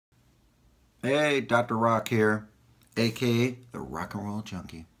Hey, Dr. Rock here, aka the Rock and Roll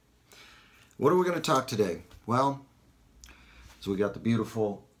Junkie. What are we going to talk today? Well, so we got the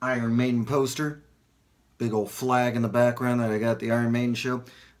beautiful Iron Maiden poster, big old flag in the background that I got at the Iron Maiden show.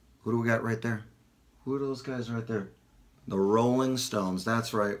 Who do we got right there? Who are those guys right there? The Rolling Stones.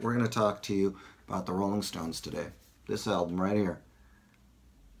 That's right. We're going to talk to you about the Rolling Stones today. This album right here.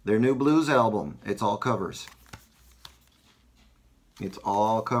 Their new blues album. It's all covers. It's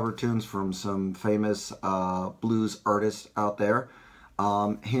all cover tunes from some famous blues artists out there.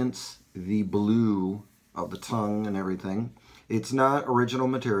 Hence the blue of the tongue and everything. It's not original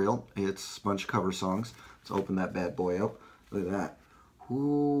material. It's a bunch of cover songs. Let's open that bad boy up. Look at that.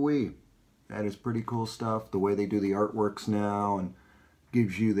 Hoo-wee. That is pretty cool stuff. The way they do the artworks now and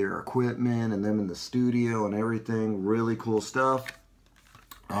gives you their equipment and them in the studio and everything. Really cool stuff.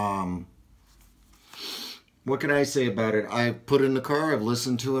 What can I say about it? I put it in the car, I've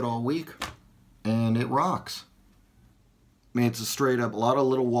listened to it all week, and it rocks. I mean, it's a straight up, a lot of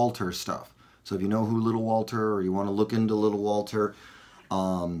Little Walter stuff. So if you know who Little Walter, or you want to look into Little Walter,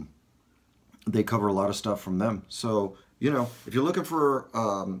 they cover a lot of stuff from them. So, you know, if you're looking for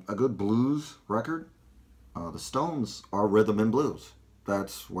a good blues record, the Stones are rhythm and blues.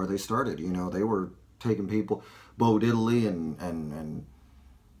 That's where they started. You know, they were taking people, Bo Diddley and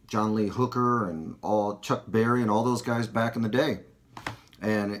John Lee Hooker and all Chuck Berry and all those guys back in the day.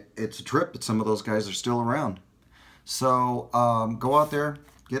 And it's a trip that some of those guys are still around. So go out there,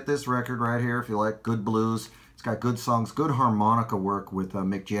 get this record right here if you like good blues. It's got good songs, good harmonica work with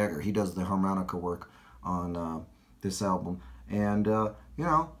Mick Jagger. He does the harmonica work on this album. And, you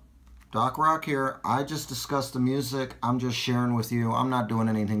know, Doc Rock here. I just discussed the music. I'm just sharing with you. I'm not doing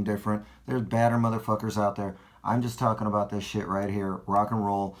anything different. There's badder motherfuckers out there. I'm just talking about this shit right here. Rock and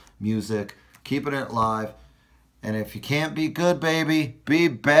roll, music, keeping it live. And if you can't be good, baby, be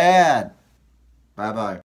bad. Bye-bye.